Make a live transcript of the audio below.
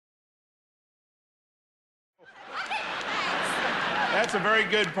That's a very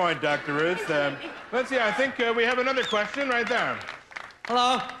good point, Dr. Ruth. Let's see, I think we have another question right there.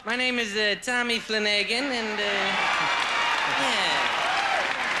 Hello, my name is Tommy Flanagan, and yeah,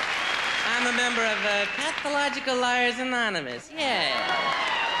 I'm a member of Pathological Liars Anonymous.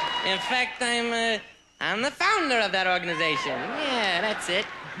 Yeah. In fact, I'm the founder of that organization. Yeah, that's it.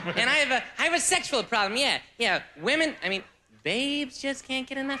 And I have a sexual problem. Yeah. Women, babes just can't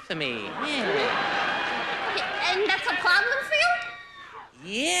get enough of me. Yeah. And that's a problem for you?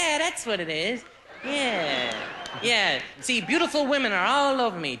 Yeah, that's what it is. Yeah. See, beautiful women are all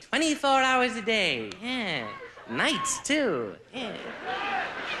over me 24 hours a day. Yeah. Nights, too. Yeah.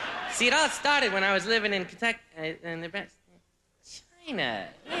 See, it all started when I was living in Kentucky, China.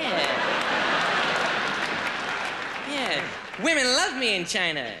 Yeah. Women love me in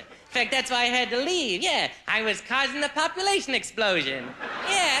China. In fact, that's why I had to leave. Yeah, I was causing the population explosion.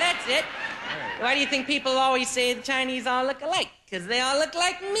 Yeah, that's it. Why do you think people always say the Chinese all look alike? Because they all look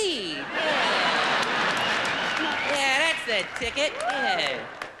like me. Yeah, that's the ticket. Yeah.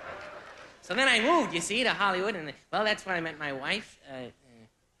 So then I moved, you see, to Hollywood, and, well, that's where I met my wife,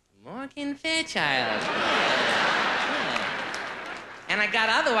 Morgan Fairchild. Yeah. And I got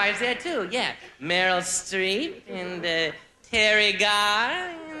other wives there, too, yeah. Meryl Streep, and Terry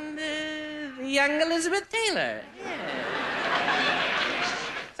Garr, and the young Elizabeth Taylor. Yeah.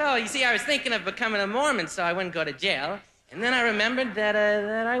 So, you see, I was thinking of becoming a Mormon so I wouldn't go to jail. And then I remembered that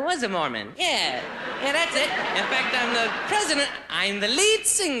I was a Mormon. Yeah, that's it. In fact, I'm the lead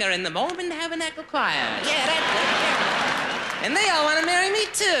singer in the Mormon Tabernacle Choir. Yeah, that's it. Yeah. And they all want to marry me,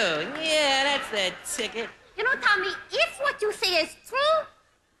 too. Yeah, that's the ticket. You know, Tommy, if what you say is true,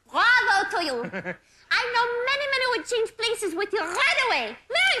 bravo to you. I know many would change places with you right away.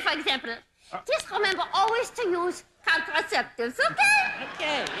 Mary, for example. Just remember always to use contraceptives, okay?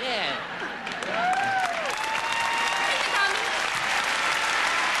 Okay, yeah.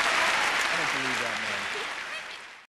 I don't believe that, man.